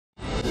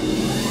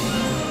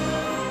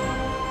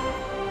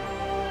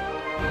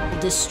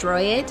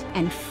destroy it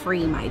and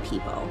free my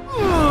people.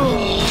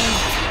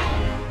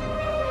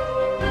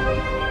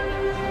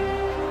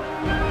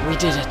 We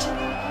did it.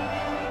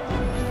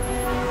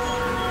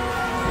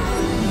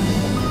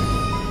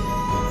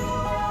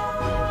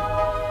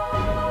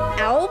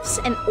 Elves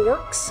and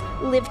orcs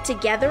live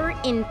together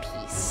in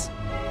peace.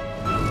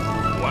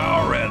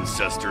 Our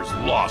ancestors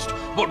lost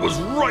what was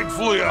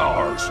rightfully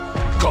ours.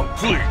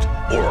 Complete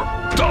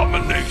orc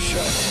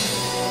domination.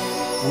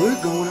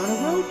 We're going on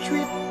a road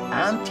trip.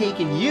 I'm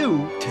taking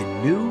you to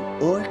New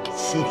Orc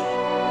City.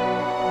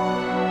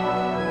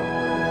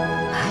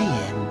 I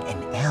am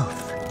an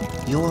elf.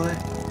 You're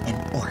an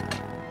orc.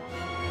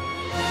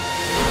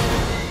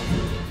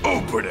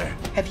 Open it.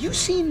 Have you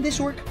seen this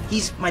orc?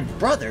 He's my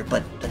brother,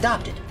 but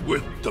adopted.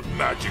 With the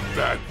magic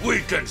bag, we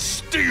can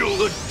steal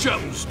the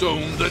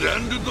gemstone that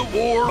ended the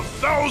war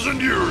 1,000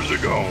 years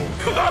ago.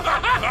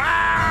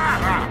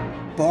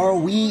 Bar,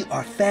 we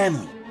are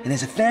family. And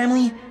as a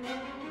family,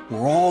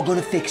 we're all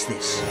gonna fix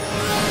this.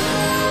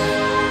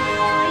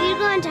 Are you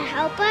going to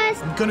help us?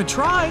 I'm gonna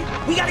try.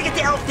 We gotta get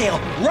to Elfdale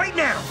right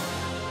now.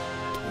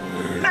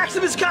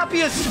 Maximus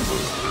Copius!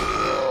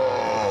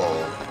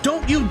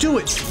 Don't you do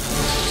it.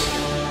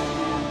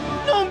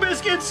 No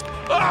biscuits!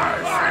 I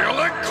feel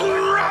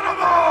incredible!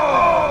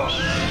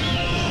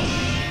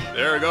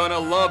 They're gonna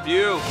love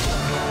you.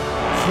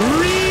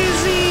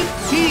 Freezy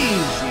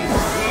peasy.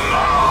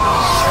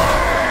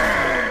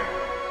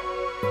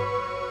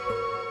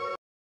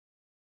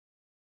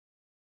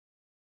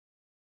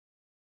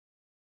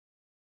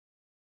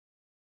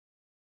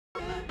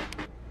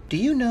 Do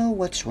you know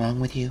what's wrong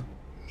with you?